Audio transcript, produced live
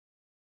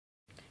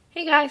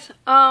Hey guys,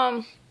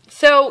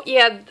 so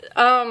yeah,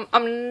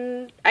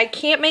 I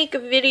can't make a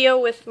video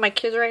with my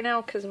kids right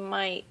now because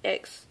my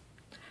ex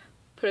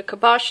put a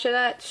kibosh to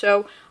that,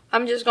 so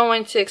I'm just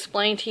going to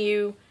explain to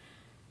you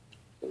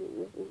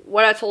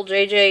what I told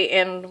JJ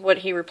and what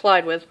he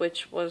replied with,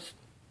 which was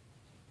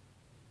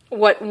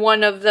what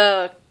one of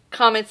the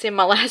comments in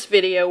my last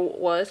video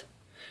was,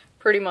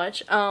 pretty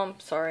much.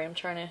 Sorry, I'm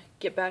trying to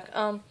get back.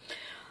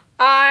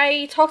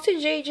 I talked to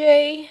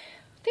JJ, I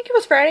think it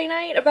was Friday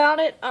night, about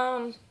it.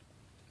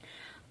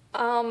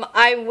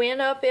 I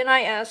went up and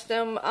I asked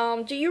him,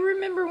 do you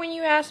remember when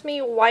you asked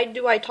me why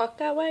do I talk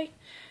that way?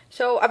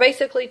 So I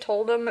basically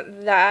told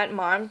him that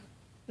mom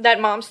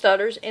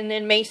stutters, and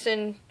then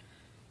Mason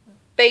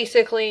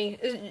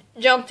basically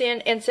jumped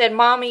in and said,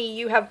 "Mommy,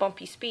 you have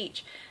bumpy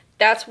speech."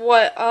 That's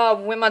what,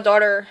 when my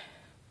daughter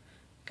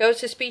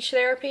goes to speech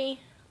therapy,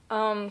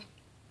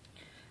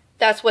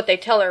 that's what they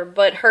tell her,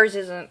 but hers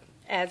isn't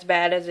as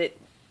bad as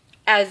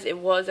it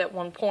was at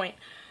one point.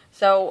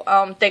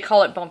 So, they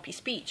call it bumpy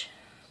speech,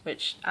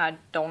 which I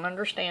don't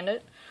understand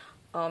it.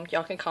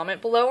 Y'all can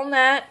comment below on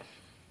that.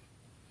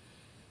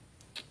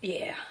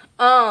 Yeah.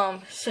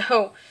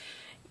 So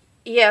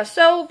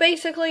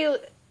basically,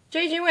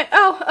 JJ went,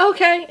 "Oh,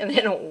 okay," and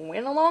then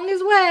went along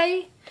his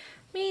way. I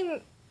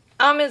mean,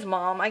 I'm his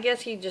mom. I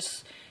guess he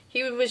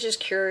was just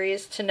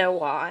curious to know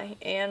why.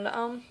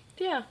 And,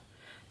 yeah.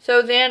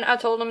 So then I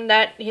told him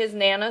that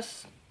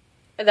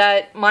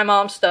that my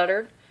mom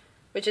stuttered,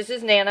 which is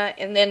his nana,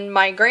 and then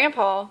my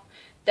grandpa,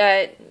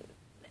 that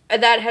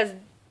has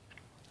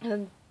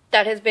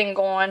been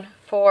gone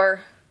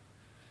for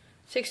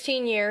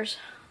 16 years.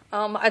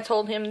 I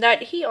told him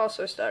that he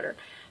also stuttered.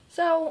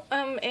 So,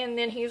 and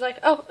then he's like,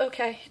 "Oh,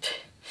 okay."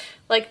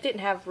 Like, didn't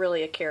have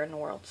really a care in the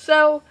world.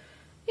 So,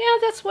 yeah,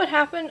 that's what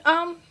happened.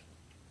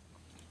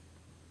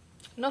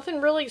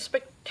 Nothing really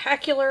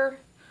spectacular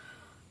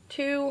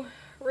to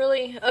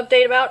really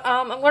update about.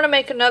 I'm going to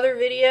make another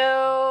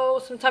video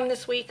sometime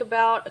this week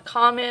about a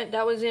comment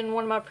that was in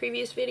one of my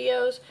previous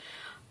videos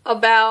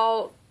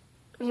about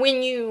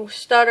when you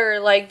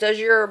stutter, like, does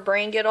your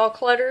brain get all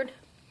cluttered?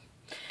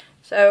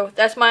 So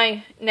that's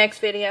my next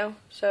video.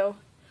 So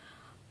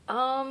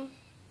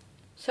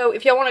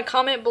if y'all want to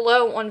comment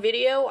below on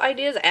video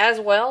ideas as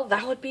well,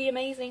 that would be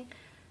amazing.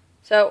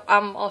 So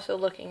I'm also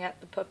looking at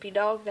the puppy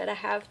dog that I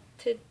have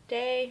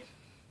today.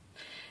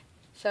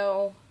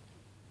 So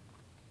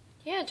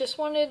yeah, just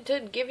wanted to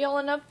give y'all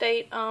an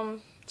update.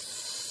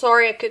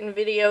 Sorry I couldn't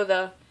video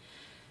the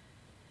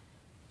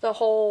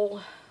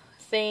whole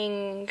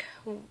thing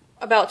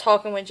about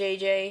talking with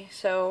JJ,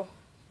 so,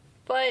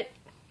 but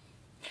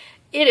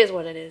it is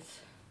what it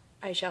is,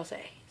 I shall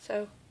say.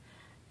 So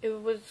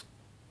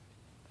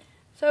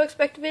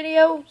expect a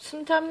video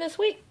sometime this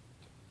week,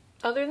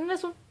 other than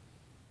this one.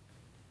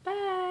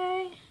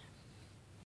 Bye.